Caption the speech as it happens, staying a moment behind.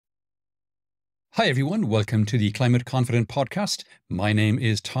Hi, everyone. Welcome to the Climate Confident podcast. My name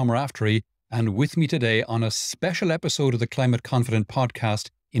is Tom Raftery, and with me today on a special episode of the Climate Confident podcast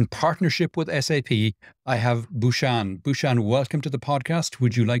in partnership with SAP, I have Bhushan. Bhushan, welcome to the podcast.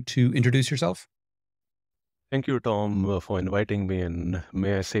 Would you like to introduce yourself? Thank you, Tom, for inviting me. And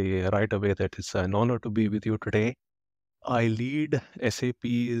may I say right away that it's an honor to be with you today. I lead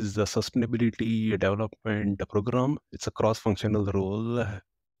SAP's sustainability development program. It's a cross-functional role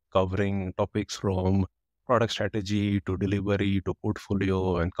covering topics from product strategy to delivery to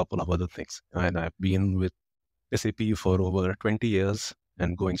portfolio and a couple of other things. And I've been with SAP for over 20 years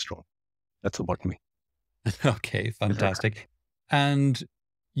and going strong. That's about me. Okay, fantastic. And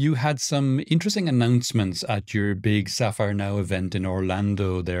you had some interesting announcements at your big Sapphire Now event in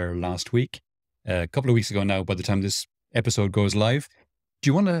Orlando there last week, a couple of weeks ago now, by the time this episode goes live. Do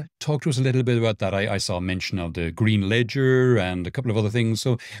you want to talk to us a little bit about that? I saw mention of the Green Ledger and a couple of other things.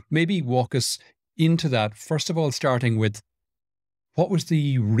 So maybe walk us into that. First of all, starting with what was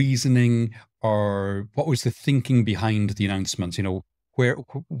the reasoning or what was the thinking behind the announcements?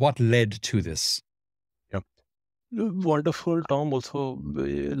 What led to this? Yeah. Wonderful, Tom. Also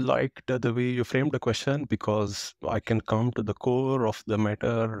liked the way you framed the question because I can come to the core of the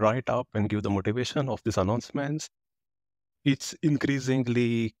matter right up and give the motivation of these announcements. It's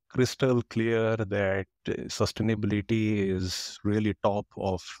increasingly crystal clear that sustainability is really top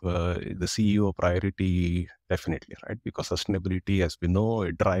of the CEO priority, definitely, right? Because sustainability, as we know,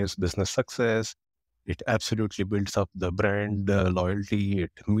 it drives business success. It absolutely builds up the brand loyalty.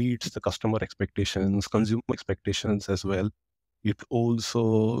 It meets the customer expectations, consumer expectations as well. It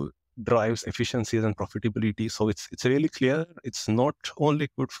also drives efficiencies and profitability. So it's really clear. It's not only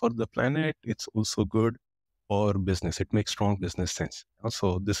good for the planet, it's also good for business. It makes strong business sense.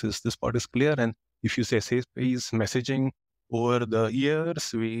 So this part is clear. And if you say SAP's messaging over the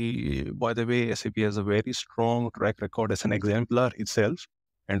years, by the way, SAP has a very strong track record as an exemplar itself.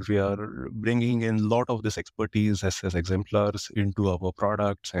 And we are bringing in a lot of this expertise as exemplars into our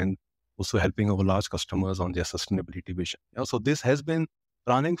products and also helping our large customers on their sustainability vision. So this has been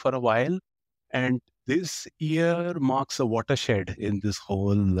running for a while. And this year marks a watershed in this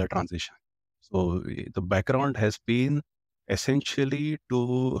whole transition. So the background has been essentially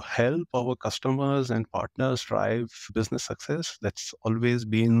to help our customers and partners drive business success. That's always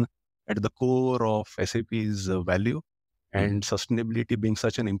been at the core of SAP's value. And sustainability being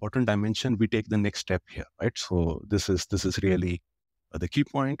such an important dimension, we take the next step here, right? So this is really the key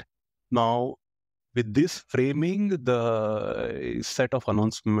point. Now, with this framing, the set of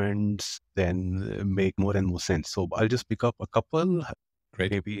announcements then make more and more sense. So I'll just pick up a couple,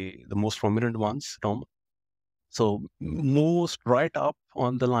 Great. maybe the most prominent ones, Tom. So most right up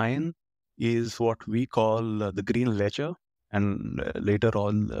on the line is what we call the Green Ledger. And later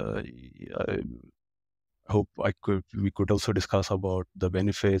on, I hope we could also discuss about the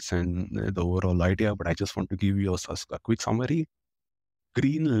benefits and the overall idea, but I just want to give you a quick summary.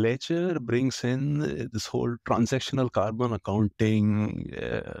 Green Ledger brings in this whole transactional carbon accounting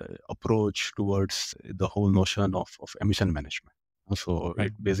approach towards the whole notion of emission management. So Right.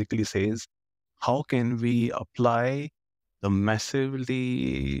 it basically says, how can we apply the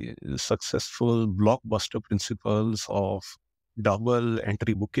massively successful blockbuster principles of double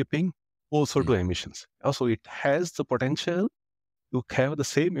entry bookkeeping also to Mm. emissions? Also, it has the potential to have the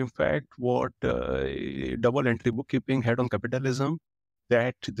same impact what double entry bookkeeping had on capitalism,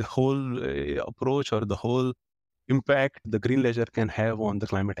 that the whole approach or the whole impact the green ledger can have on the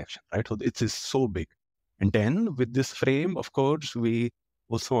climate action, right? So it is so big. And then with this frame, of course, we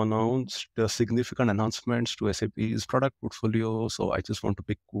also announced significant announcements to SAP's product portfolio. So I just want to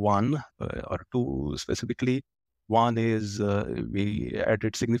pick one or two specifically. One is we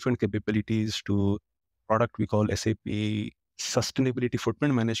added significant capabilities to product we call SAP Sustainability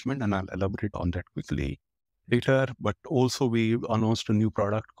Footprint Management, and I'll elaborate on that quickly later. But also we announced a new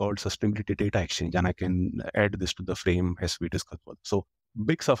product called Sustainability Data Exchange, and I can add this to the frame as we discuss. So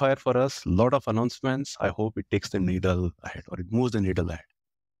big Sapphire for us, a lot of announcements. I hope it takes the needle ahead, or it moves the needle ahead.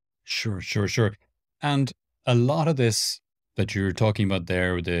 Sure. And a lot of this that you're talking about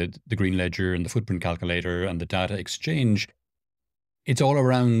there, the Green Ledger and the footprint calculator and the data exchange, it's all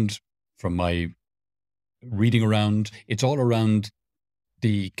around, from my reading around, it's all around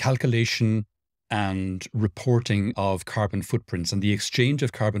the calculation and reporting of carbon footprints and the exchange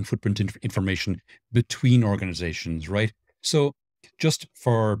of carbon footprint information between organizations, right? So just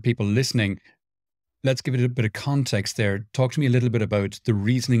for people listening, let's give it a bit of context there. Talk to me a little bit about the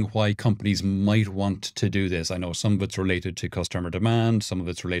reasoning why companies might want to do this. I know some of it's related to customer demand, some of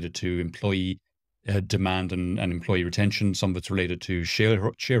it's related to employee demand and employee retention, some of it's related to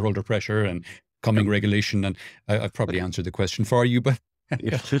shareholder pressure and coming regulation? And I've probably answered the question for you, but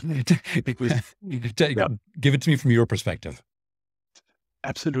Yeah. give it to me from your perspective.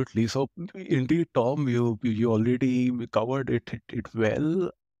 Absolutely. So indeed, Tom, you already covered it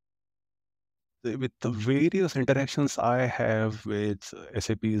well. With the various interactions I have with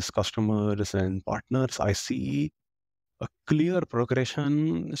SAP's customers and partners, I see a clear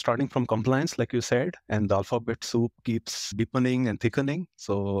progression starting from compliance, like you said, and the alphabet soup keeps deepening and thickening.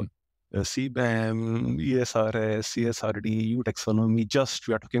 So CBAM, ESRS, CSRD, EU taxonomy, just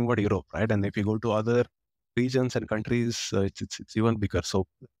we are talking about Europe, right? And if you go to other regions and countries, it's even bigger. So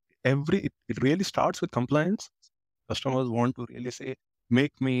it really starts with compliance. Customers want to really say,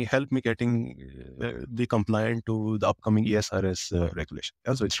 help me getting be compliant to the upcoming ESRS regulation.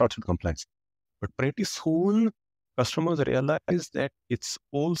 Yeah, so it starts with compliance. But pretty soon, customers realize that it's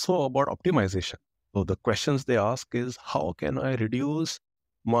also about optimization. So the questions they ask is, how can I reduce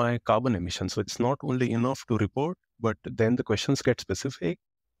my carbon emissions? So it's not only enough to report, but then the questions get specific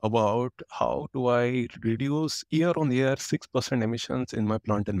about how do I reduce year on year 6% emissions in my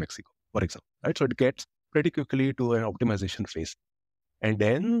plant in Mexico, for example. Right? So it gets pretty quickly to an optimization phase. And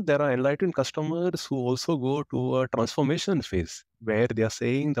then there are enlightened customers who also go to a transformation phase where they are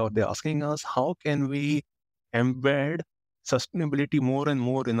saying or they're asking us, how can we embed sustainability more and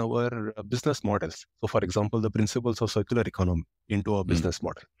more in our business models? So, for example, the principles of circular economy into our business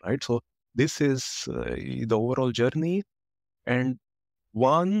model, right? So, this is the overall journey. And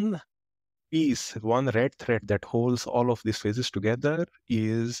one one red thread that holds all of these phases together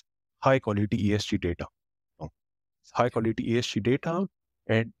is high quality ESG data. High quality ESG data.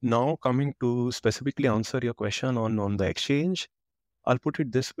 And now coming to specifically answer your question on the exchange, I'll put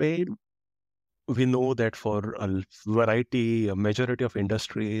it this way. We know that for a majority of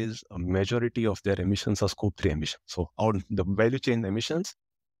industries, a majority of their emissions are scope 3 emissions. So on the value chain emissions,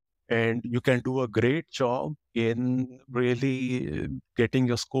 and you can do a great job in really getting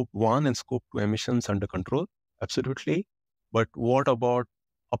your scope 1 and scope 2 emissions under control. Absolutely. But what about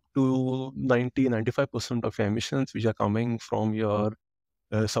up to 95% of your emissions which are coming from your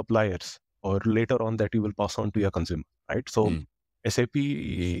suppliers, or later on that you will pass on to your consumer, right? So SAP,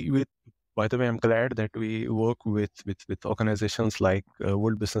 by the way, I'm glad that we work with organizations like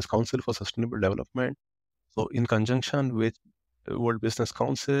World Business Council for Sustainable Development. So in conjunction with World Business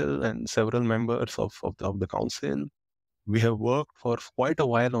Council and several members of the council, we have worked for quite a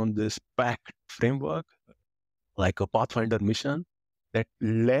while on this PACT framework, like a Pathfinder mission that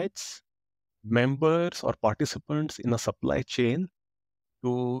lets members or participants in a supply chain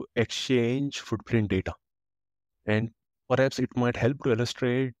to exchange footprint data. And perhaps it might help to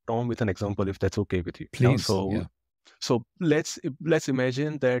illustrate, Tom, with an example, if that's okay with you. Please. So let's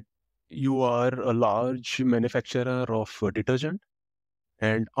imagine that you are a large manufacturer of detergent,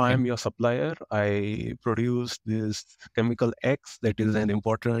 and I am your supplier. I produce this chemical X that is an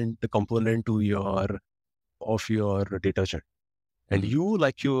important component of your detergent. And you,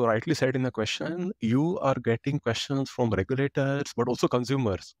 like you rightly said in the question, you are getting questions from regulators, but also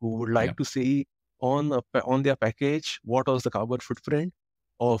consumers who would like to see on their package what was the carbon footprint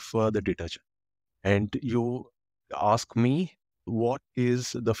of the detergent. And you ask me, what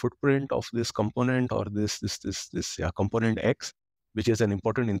is the footprint of this component or this component X, which is an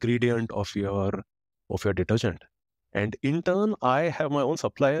important ingredient of your detergent. And in turn, I have my own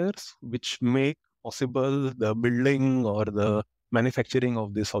suppliers which make possible the building or the manufacturing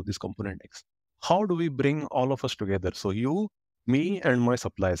of this component X. How do we bring all of us together? So you, me, and my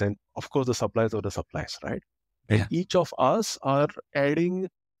suppliers, and of course the suppliers of the suppliers, right? And each of us are adding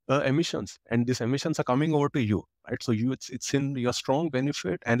emissions, and these emissions are coming over to you, right? So it's in your strong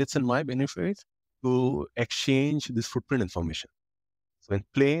benefit, and it's in my benefit to exchange this footprint information. So in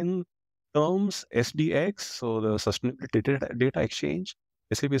plain terms, SDX, so the Sustainability Data Exchange,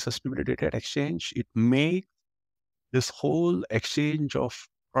 SAP Sustainability Data Exchange, it makes this whole exchange of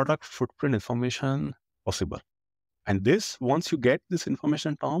product footprint information possible. And this, once you get this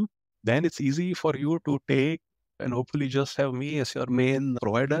information, Tom, then it's easy for you to take and hopefully just have me as your main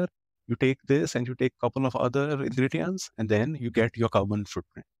provider. You take this and you take a couple of other ingredients, and then you get your carbon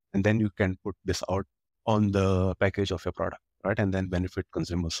footprint. And then you can put this out on the package of your product, right? And then benefit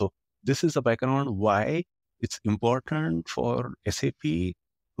consumers. So this is the background why it's important for SAP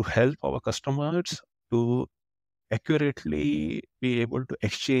to help our customers to accurately be able to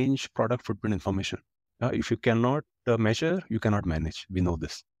exchange product footprint information. If you cannot measure, you cannot manage. We know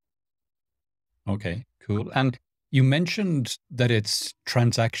this. Okay, cool. And you mentioned that it's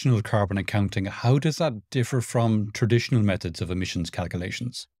transactional carbon accounting. How does that differ from traditional methods of emissions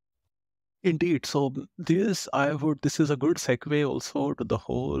calculations? Indeed. So this is a good segue also to the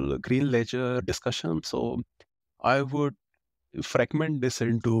whole green ledger discussion. So I would fragment this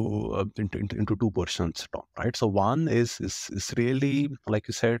into two portions, Tom, right? So one is really, like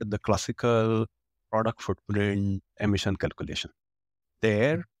you said, the classical product footprint emission calculation.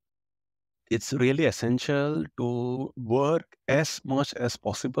 There, it's really essential to work as much as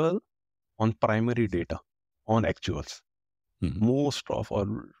possible on primary data, on actuals. Mhm. Most of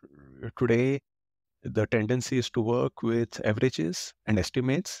our today, the tendency is to work with averages and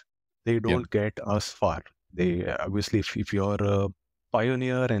estimates. They Yep. don't get us far. They obviously, if you're a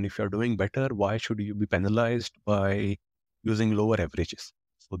pioneer and if you're doing better, why should you be penalized by using lower averages?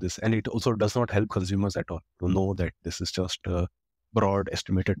 So this, and it also does not help consumers at all to know that this is just a broad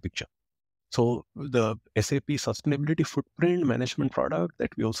estimated picture. So the SAP sustainability footprint management product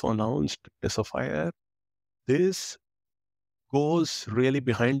that we also announced, Tesofire, this goes really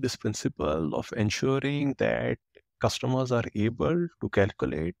behind this principle of ensuring that customers are able to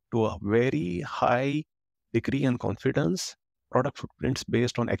calculate to a very high degree and confidence product footprints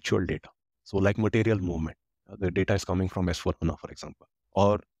based on actual data. So, like material movement, the data is coming from S4HANA, for example,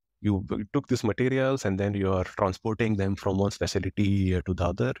 or you took these materials and then you are transporting them from one facility to the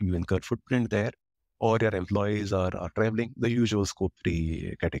other, you incur footprint there, or your employees are traveling, the usual scope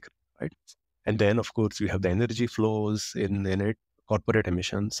 3 category, right? And then, of course, you have the energy flows in it, corporate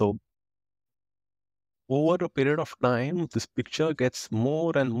emissions. So over a period of time, this picture gets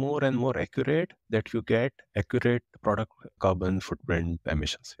more and more and more accurate that you get accurate product carbon footprint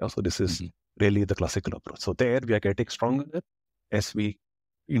emissions. Yeah, so this is Mhm. really the classical approach. So there we are getting stronger as we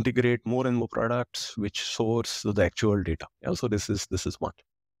integrate more and more products which source the actual data. Yeah, so this is one.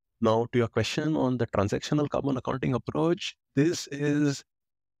 Now to your question on the transactional carbon accounting approach, this is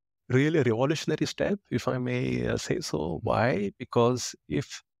really a revolutionary step, if I may say so. Why? Because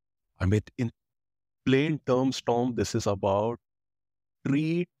if I mean, in plain terms, Tom, this is about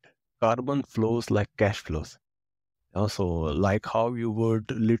treat carbon flows like cash flows. So, like how you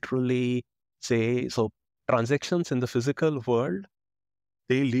would literally say, so transactions in the physical world,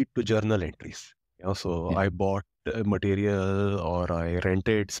 they lead to journal entries. So Yeah. I bought material or I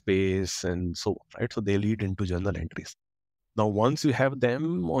rented space and so on, right? So they lead into journal entries. Now, once you have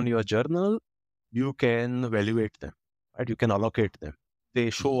them on your journal, you can evaluate them, right? You can allocate them. They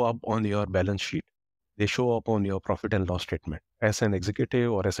show Mhm. up on your balance sheet. They show up on your profit and loss statement. As an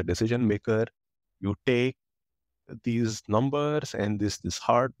executive or as a decision maker, you take these numbers and this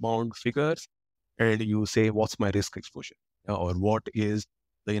hard bound figures and you say, what's my risk exposure? Or what is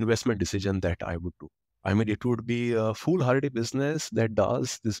the investment decision that I would do? I mean, it would be a foolhardy business that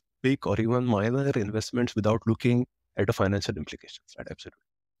does this big or even minor investments without looking at the financial implications, right? Absolutely.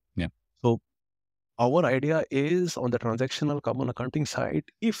 Yeah. So our idea is on the transactional carbon accounting side,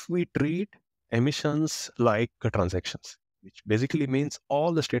 if we treat emissions like transactions, which basically means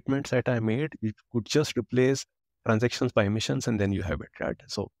all the statements that I made, you could just replace transactions by emissions and then you have it, right?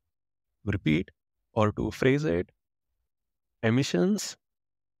 So repeat, or to phrase it, emissions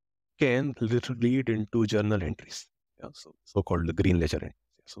can lead into journal entries. Yeah, so-called the green ledger entries.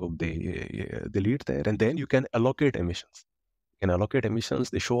 So they lead there, and then you can allocate emissions. You can allocate emissions.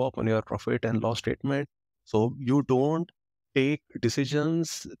 They show up on your profit and loss statement. So you don't take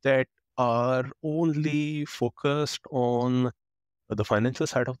decisions that are only focused on the financial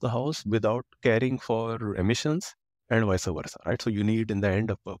side of the house without caring for emissions and vice versa, right? So you need in the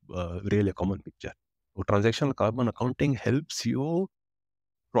end really a common picture. So transactional carbon accounting helps you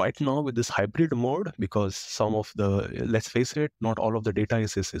right now with this hybrid mode because some of the, let's face it, not all of the data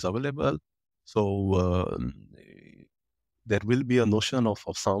is available. So there will be a notion of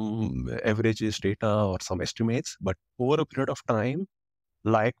some averages data or some estimates, but over a period of time,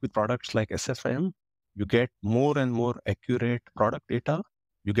 like with products like SFM, you get more and more accurate product data.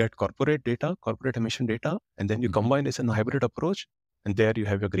 You get corporate data, corporate emission data, and then you Mhm. combine this in a hybrid approach, and there you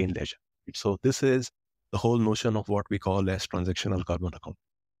have your green ledger. So this is the whole notion of what we call as transactional carbon account.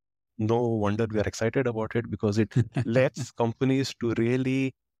 No wonder we are excited about it because it lets companies to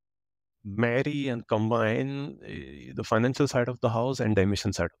really marry and combine the financial side of the house and the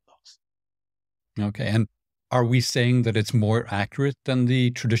emission side of the house. Okay. And are we saying that it's more accurate than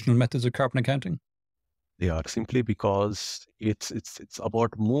the traditional methods of carbon accounting? They are simply because it's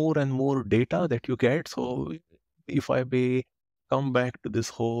about more and more data that you get. So if I may come back to this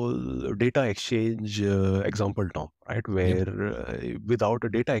whole data exchange example, Tom, right, Yep. where without a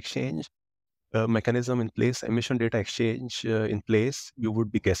data exchange mechanism in place, emission data exchange in place, you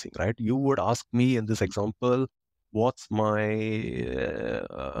would be guessing, right? You would ask me in this example, what's my,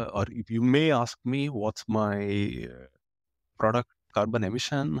 or if you may ask me, what's my product carbon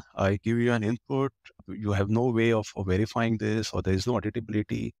emission. I give you an input. You have no way of verifying this, or there is no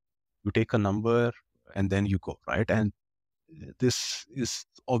auditability. You take a number and then you go, right? And this is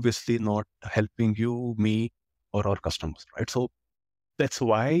obviously not helping you, me, or our customers, right? So that's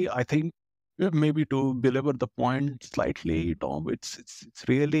why I think, maybe to belabor the point slightly, Tom, it's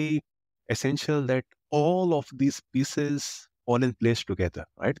really essential that all of these pieces fall in place together,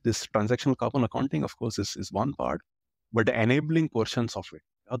 right? This transactional carbon accounting, of course, is one part, but the enabling portions of it,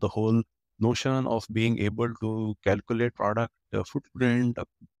 the whole notion of being able to calculate product footprint,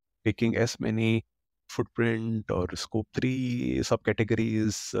 taking as many footprint or scope 3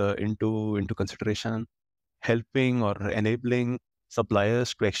 subcategories into consideration, helping or enabling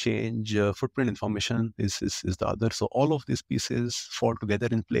suppliers to exchange footprint information is the other. So all of these pieces fall together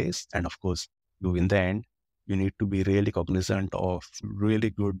in place. And of course, in the end, you need to be really cognizant of really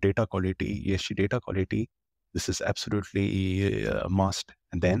good data quality, ESG data quality. This is absolutely a must.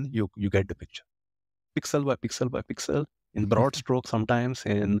 And then you get the picture. Pixel by pixel by pixel, in broad strokes sometimes,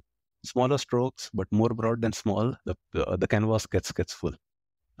 in smaller strokes, but more broad than small, the canvas gets full.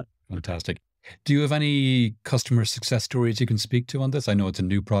 Fantastic. Do you have any customer success stories you can speak to on this? I know it's a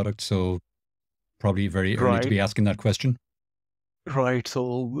new product, so probably very early to Right. be asking that question. Right.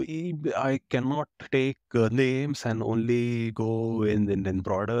 So I cannot take names and only go in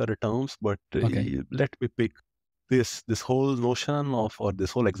broader terms, but Okay. let me pick this whole notion of, or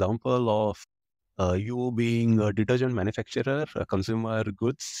this whole example of you being a detergent manufacturer, a consumer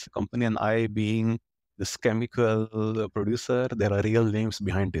goods company, and I being this chemical producer. There are real names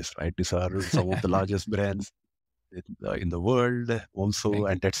behind this, right? These are some of the largest brands in the world also,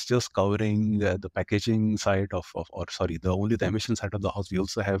 Okay. and that's just covering the packaging side of, or sorry, the emission side of the house. We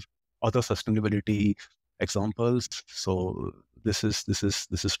also have other sustainability examples. So this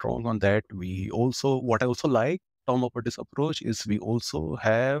is strong on that. We also, what I also like, Tom, about this approach is we also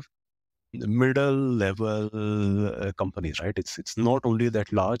have the middle level companies, right? It's not only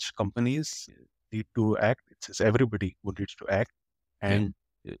that large companies need to act, it's everybody who needs to act. Yeah. And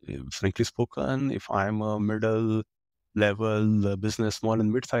frankly spoken, if I'm a middle level business, small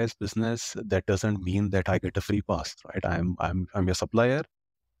and mid-sized business, that doesn't mean that I get a free pass, right? I'm your supplier.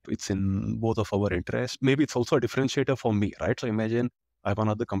 It's in both of our interest. Maybe it's also a differentiator for me, right? So imagine I have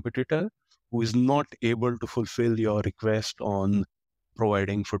another competitor who is not able to fulfill your request on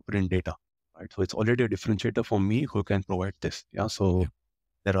providing footprint data, right? So it's already a differentiator for me who can provide this. Yeah. So Yeah.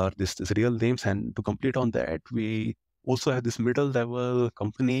 there are this real names, and to complete on that, we also have this middle level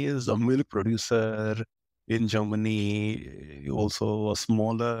companies, a milk producer in Germany, also a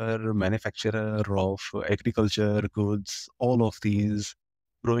smaller manufacturer of agriculture goods. All of these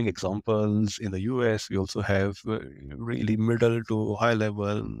growing examples in the US. We also have really middle to high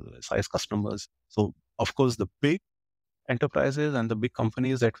level size customers. So of course, the big enterprises and the big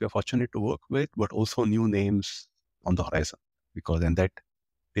companies that we are fortunate to work with, but also new names on the horizon. Because, and that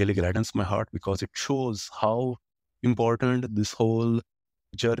really gladdens my heart, because it shows how important this whole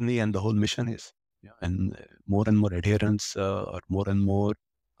journey and the whole mission is. Yeah. And more adherence, or more and more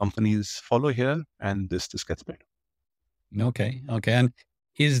companies follow here, and this gets better. Okay. Okay. And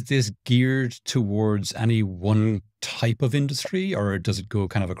is this geared towards any one type of industry, or does it go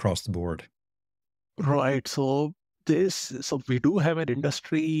kind of across the board? Right. So we do have an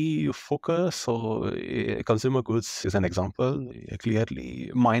industry focus. So consumer goods is an example.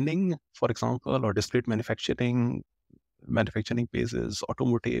 Clearly, mining, for example, or discrete manufacturing bases,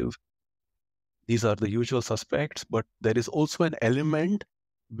 automotive. These are the usual suspects, but there is also an element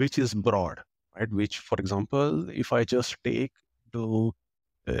which is broad, right? Which, for example, if I just take to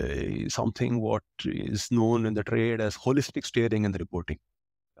something what is known in the trade as holistic steering and reporting.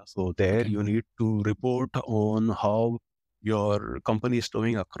 So there Okay. you need to report on how your company is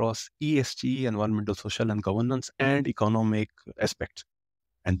doing across ESG, environmental, social, and governance, and economic aspects.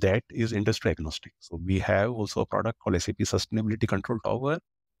 And that is industry agnostic. So we have also a product called SAP Sustainability Control Tower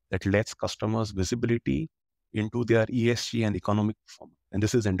that lets customers visibility into their ESG and economic performance. And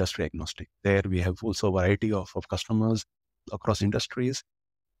this is industry agnostic. There we have also a variety of customers across industries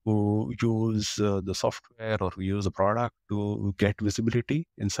who use the software or who use the product to get visibility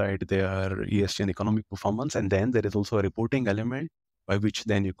inside their ESG and economic performance. And then there is also a reporting element by which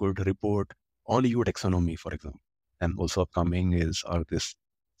then you could report on EU taxonomy, for example. And also upcoming are this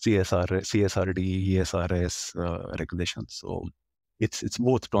CSRD, ESRS regulations. So it's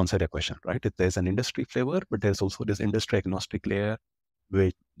both, to answer your question, right? There's an industry flavor, but there's also this industry agnostic layer,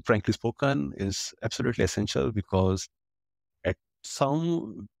 which frankly spoken is absolutely essential, because at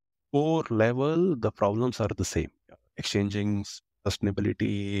some core level, the problems are the same. Exchanging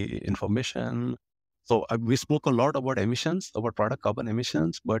sustainability information, So we spoke a lot about emissions, about product carbon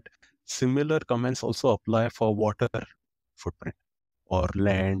emissions, but similar comments also apply for water footprint or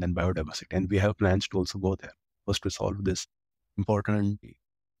land and biodiversity. And we have plans to also go there. First, to solve this important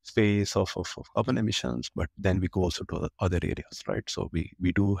space of carbon emissions, but then we go also to other areas, right? So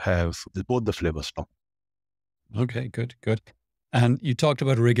we do have both the flavors now. Okay, good, good. And you talked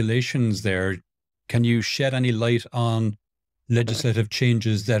about regulations there. Can you shed any light on legislative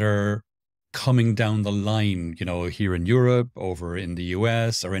changes that are coming down the line, here in Europe, over in the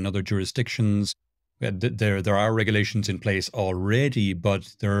US, or in other jurisdictions? There are regulations in place already,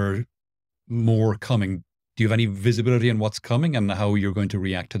 but there are more coming. Do you have any visibility on what's coming and how you're going to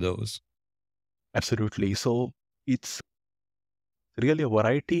react to those? Absolutely. So it's really a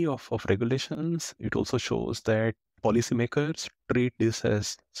variety of regulations. It also shows that policymakers treat this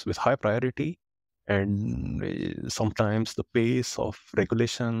as with high priority, and sometimes the pace of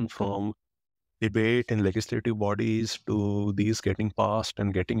regulation from debate in legislative bodies to these getting passed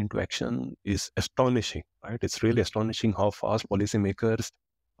and getting into action is astonishing, right? It's really astonishing how fast policymakers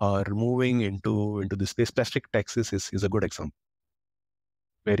are moving into this space. Plastic taxes is a good example.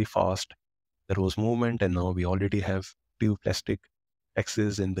 Very fast. There was movement, and now we already have two plastic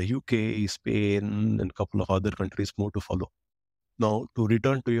taxes in the UK, Spain, and a couple of other countries more to follow. Now, to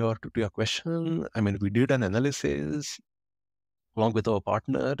return to your question, I mean, we did an analysis along with our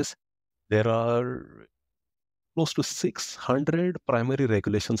partners. There are close to 600 primary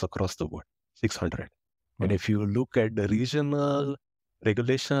regulations across the world. 600. And Wow. if you look at the regional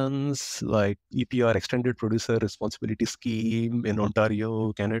regulations like EPR, Extended Producer Responsibility Scheme in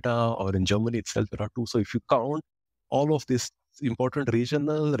Ontario, Canada, or in Germany itself, there are two. So if you count all of these important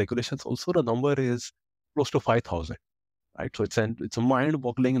regional regulations, also the number is close to 5,000, right? So it's a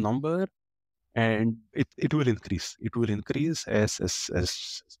mind-boggling number, and it will increase. It will increase as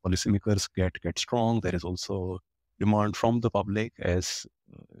policymakers get strong. There is also demand from the public as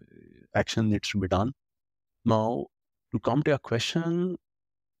action needs to be done. Now, to come to your question,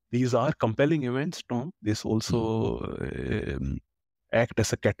 these are compelling events, Tom. This Mhm. also act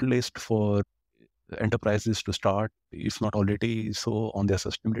as a catalyst for enterprises to start, if not already so, on their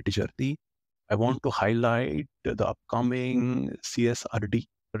sustainability journey. I want to highlight the upcoming CSRD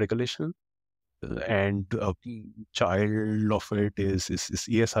regulation, and a child of it is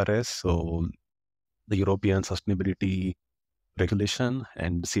ESRS, so the European Sustainability Regulation,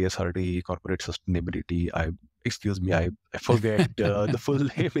 and CSRD, Corporate Sustainability. Excuse me, I forget the full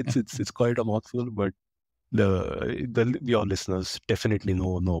name. It's quite a mouthful, but your listeners definitely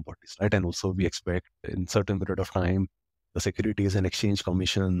know about this, right? And also we expect in certain period of time the Securities and Exchange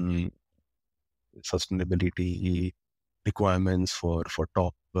Commission sustainability requirements for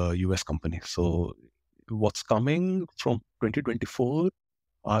top US companies. So what's coming from 2024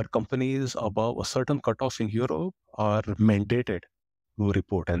 are companies above a certain cutoff in Europe are mandated to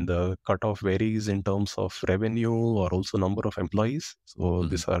report, and the cutoff varies in terms of revenue or also number of employees. So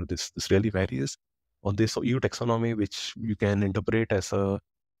Mhm. this really varies. On this EU taxonomy, which you can interpret as a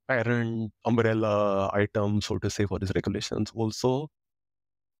parent umbrella item, so to say, for these regulations, also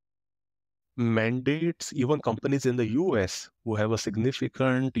mandates even companies in the US who have a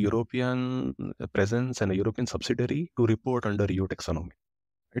significant European presence and a European subsidiary to report under EU taxonomy.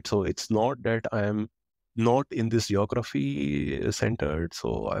 Right? So it's not that I am not in this geography centered,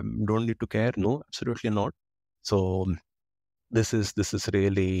 so I don't need to care. No, absolutely not. So this is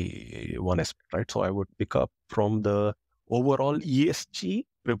really one aspect, right? So I would pick up from the overall ESG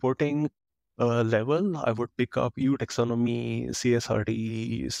reporting level. I would pick up EU taxonomy,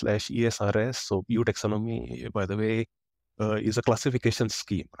 CSRD/ESRS. So EU taxonomy, by the way, is a classification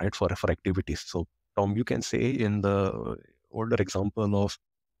scheme, right, for activities. So Tom, you can say in the older example of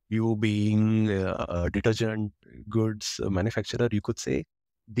you being a detergent goods manufacturer, you could say,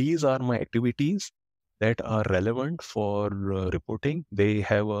 these are my activities that are relevant for reporting. They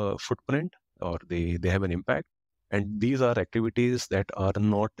have a footprint, or they have an impact. And these are activities that are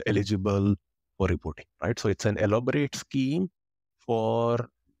not eligible for reporting, right? So it's an elaborate scheme for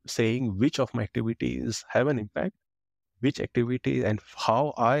saying which of my activities have an impact, which activity, and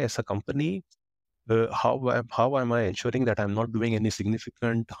how I as a company, how am I ensuring that I'm not doing any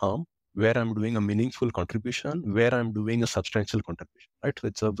significant harm, where I'm doing a meaningful contribution, where I'm doing a substantial contribution, right? So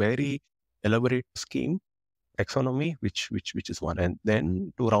it's a very elaborate scheme, taxonomy, which is one. And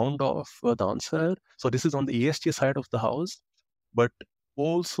then to round off the answer, so this is on the ESG side of the house, but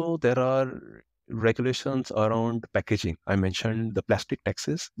also there are regulations around packaging. I mentioned the plastic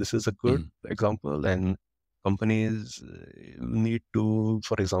taxes. This is a good Mhm. example, and companies need to,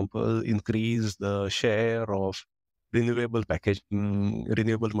 for example, increase the share of renewable packaging,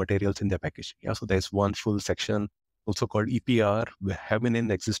 renewable materials in their packaging. Yeah, so there's one full section also called EPR, have been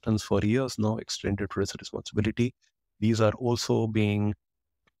in existence for years now, extended producer responsibility. These are also being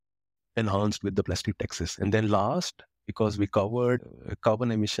enhanced with the plastic taxes. And then last, because we covered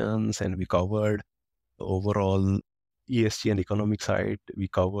carbon emissions and we covered the overall ESG and economic side, we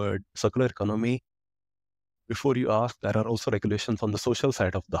covered circular economy. Before you ask, there are also regulations on the social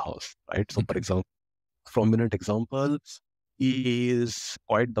side of the house, right? So, for Okay. example, prominent example is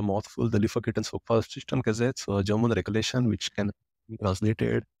quite the mouthful, the Lieferkettensorgfaltspflichtengesetz, so a German regulation which can be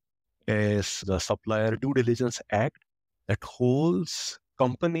translated as the Supplier Due Diligence Act that holds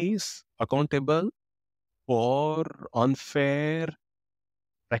companies accountable for unfair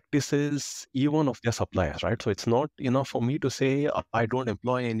practices even of their suppliers, right? So it's not enough for me to say I don't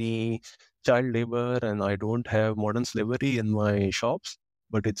employ any child labor and I don't have modern slavery in my shops,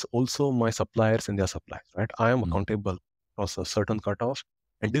 but it's also my suppliers and their suppliers, right? I am Mm. accountable across a certain cutoff,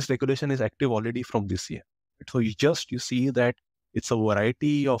 and this regulation is active already from this year. So you see that it's a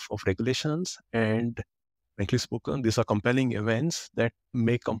variety of regulations, and frankly spoken, these are compelling events that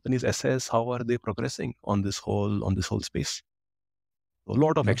make companies assess how are they progressing on this whole space. A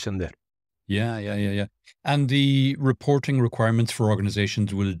lot of No. action there. Yeah. And the reporting requirements for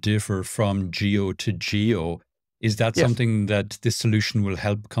organizations will differ from geo to geo. Is that Yes. something that this solution will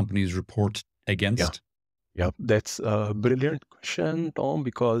help companies report Yeah. against? Yeah. That's a brilliant question, Tom,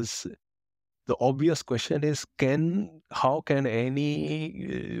 because the obvious question is how can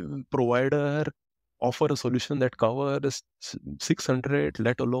any provider offer a solution that covers 600,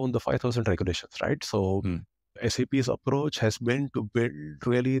 let alone the 5,000 regulations, right? So Mm. SAP's approach has been to build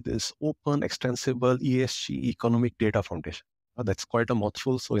really this open, extensible ESG economic data foundation. That's quite a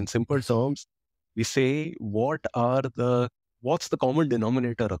mouthful. So in simple terms, we say what's the common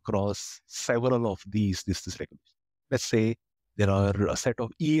denominator across several of these regulations. Let's say there are a set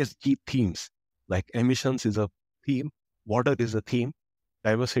of ESG themes, like emissions is a theme, water is a theme,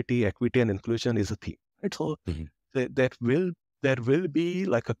 diversity, equity, and inclusion is a theme. Right? So Mhm. there will be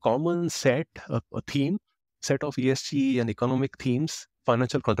like a common set, a theme, set of ESG and economic themes.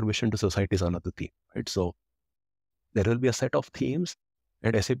 Financial contribution to society is another theme. Right? So there will be a set of themes,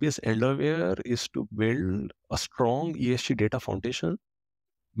 and SAP's endeavor is to build a strong ESG data foundation,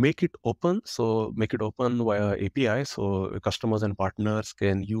 make it open. So make it open via API, so customers and partners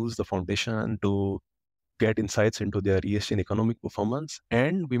can use the foundation to get insights into their ESG and economic performance.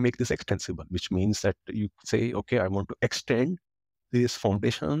 And we make this extensible, which means that you say, okay, I want to extend this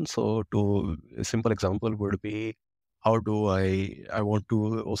foundation. So to a simple example would be, how do I want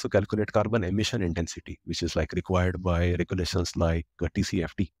to also calculate carbon emission intensity, which is like required by regulations like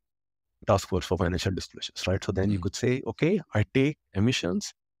TCFD, Task Force for Financial Disclosures, right? So then you Mhm. could say, okay, I take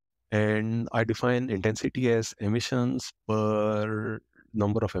emissions and I define intensity as emissions per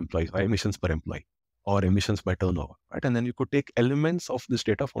number of employees, or emissions per employee, or emissions by turnover, right? And then you could take elements of this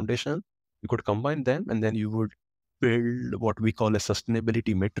data foundation, you could combine them, and then you would build what we call a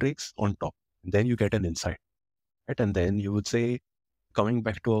sustainability matrix on top. And then you get an insight, right? And then you would say, coming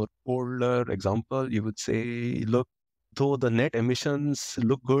back to our older example, you would say, look, though the net emissions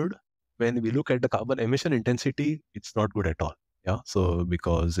look good, when we look at the carbon emission intensity, it's not good at all. Yeah. So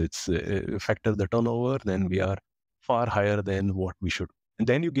because it's factor the turnover, then we are far higher than what we should. And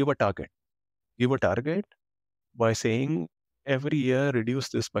then you give a target. Give a target by saying every year reduce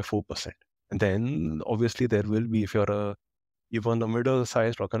this by 4%. And then obviously there will be, if you're even a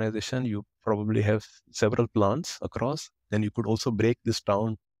middle-sized organization, you probably have several plants across. Then you could also break this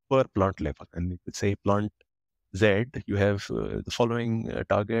down per plant level. And you could say plant Z, you have the following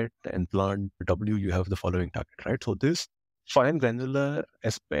target, and plant W, you have the following target, right? So this fine granular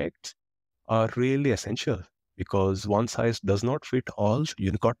aspects are really essential, because one size does not fit all.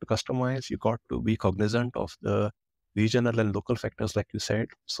 You got to customize, you got to be cognizant of the regional and local factors, like you said.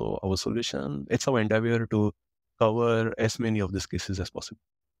 So our solution, it's our endeavor to cover as many of these cases as possible.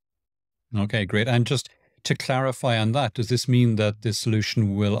 Okay, great. And just to clarify on that, does this mean that this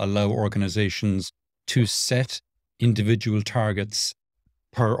solution will allow organizations to set individual targets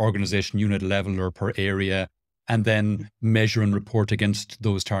per organization unit level or per area, and then measure and report against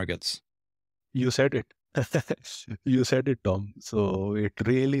those targets? You said it. You said it, Tom. So it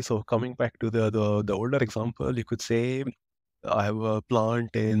really, so coming back to the older example, you could say I have a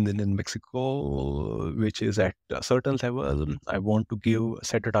plant in Mexico, which is at a certain level. I want to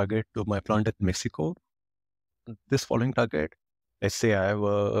set a target to my plant in Mexico. This following target. Let's say I have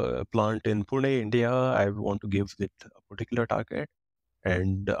a plant in Pune, India. I want to give it a particular target.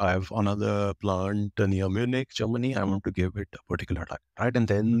 And I have another plant near Munich, Germany. I want to give it a particular target, right? And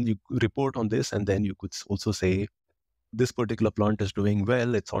then you report on this, and then you could also say, this particular plant is doing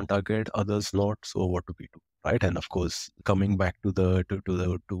well, it's on target, others not. So what do we do, right? And of course, coming back to the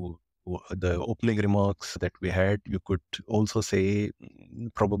opening remarks that we had, you could also say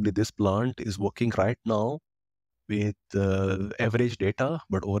probably this plant is working right now with average data,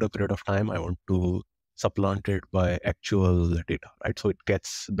 but over a period of time, I want to supplant it by actual data, right? So it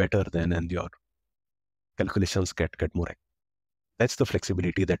gets better then, and your calculations get more accurate. That's the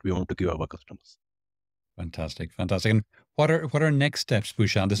flexibility that we want to give our customers. Fantastic, fantastic. And what are next steps,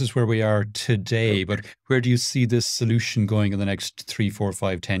 Bhushan? This is where we are today, but where do you see this solution going in the next 3, 4,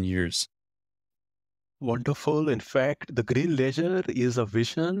 5, 10 years? Wonderful. In fact, the green ledger is a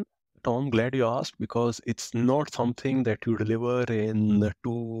vision. Tom, glad you asked, because it's not something that you deliver in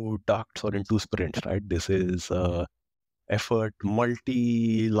 2 ducts or in 2 sprints, right? This is effort,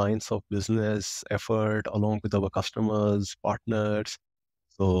 multi lines of business effort along with our customers, partners.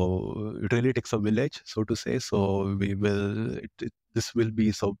 So it really takes a village, so to say. So we will, this will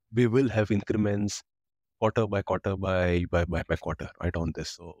be, so we will have increments quarter by quarter by quarter, right, on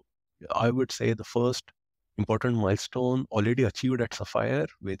this. So I would say the first important milestone already achieved at Sapphire,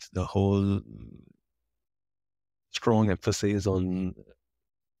 with the whole strong emphasis on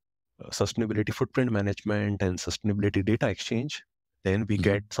sustainability footprint management and sustainability data exchange. Then we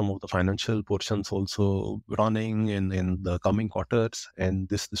get some of the financial portions also running in the coming quarters, and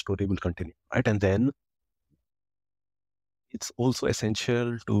the story will continue, right? And then it's also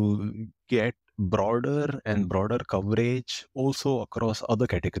essential to get broader and broader coverage also across other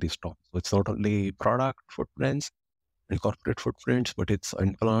categories, Tom. So it's not only product footprints and corporate footprints, but it's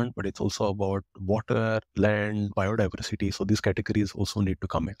in plant, but it's also about water, land, biodiversity. So these categories also need to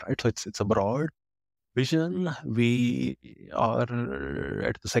come in, right? So it's a broad vision. We are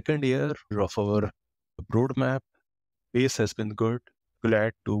at the second year of our roadmap. Pace has been good.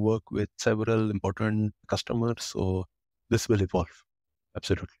 Glad to work with several important customers. So this will evolve.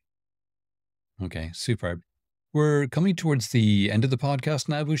 Absolutely. Okay, superb. We're coming towards the end of the podcast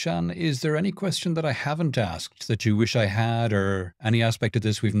now, Bhushan. Is there any question that I haven't asked that you wish I had, or any aspect of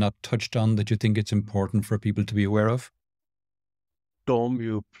this we've not touched on that you think it's important for people to be aware of? Tom,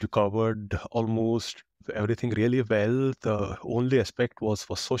 you covered almost everything really well. The only aspect was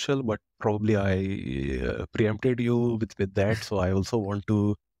for social, but probably I preempted you with that. So I also want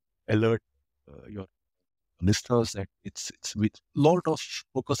to alert your listeners that it's with lot of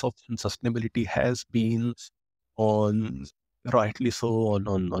focus of sustainability has been on, rightly so,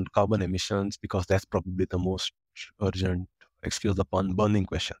 on carbon emissions, because that's probably the most urgent, excuse the pun, burning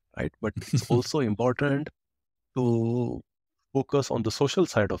question, right? But it's also important to focus on the social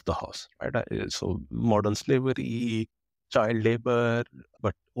side of the house, right? So modern slavery, child labor,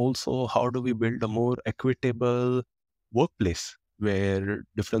 but also how do we build a more equitable workplace where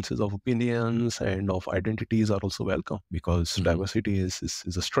differences of opinions and of identities are also welcome, because diversity is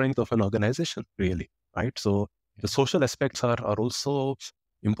a strength of an organization, really, right? So the social aspects are also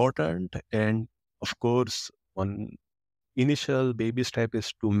important. And of course, one initial baby step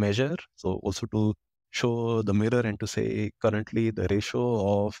is to measure. So also to show the mirror and to say, currently the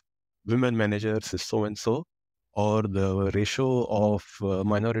ratio of women managers is so and so, or the ratio of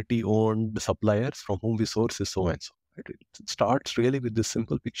minority owned suppliers from whom we source is so and so. Right? It starts really with this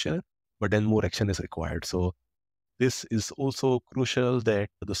simple picture, but then more action is required. So this is also crucial, that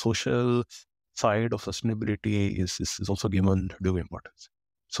the social side of sustainability is also given due importance.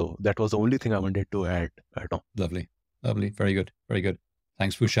 So that was the only thing I wanted to add. Tom. Lovely. Lovely. Very good. Very good.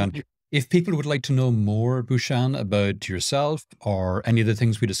 Thanks, Bhushan. If people would like to know more, Bhushan, about yourself or any of the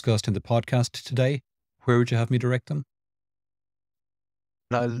things we discussed in the podcast today, where would you have me direct them?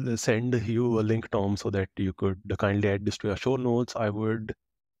 I'll send you a link, Tom, so that you could kindly add this to your show notes. I would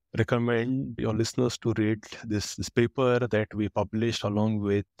recommend your listeners to read this paper that we published along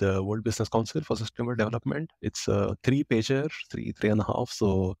with the World Business Council for Sustainable Development. It's a 3-pager, three and a half.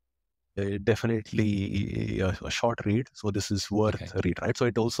 So definitely a short read. So this is worth a read, right? So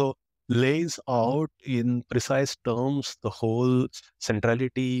it also lays out in precise terms the whole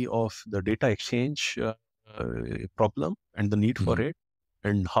centrality of the data exchange problem and the need for it,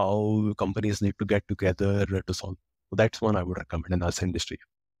 and how companies need to get together to solve. So that's one I would recommend, and I'll send this to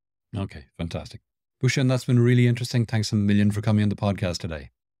you. Okay, fantastic. Bhushan, that's been really interesting. Thanks a million for coming on the podcast today.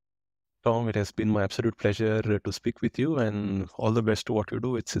 Tom, it has been my absolute pleasure to speak with you, and all the best to what you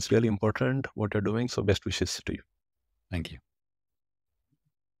do. It's really important what you're doing. So best wishes to you. Thank you.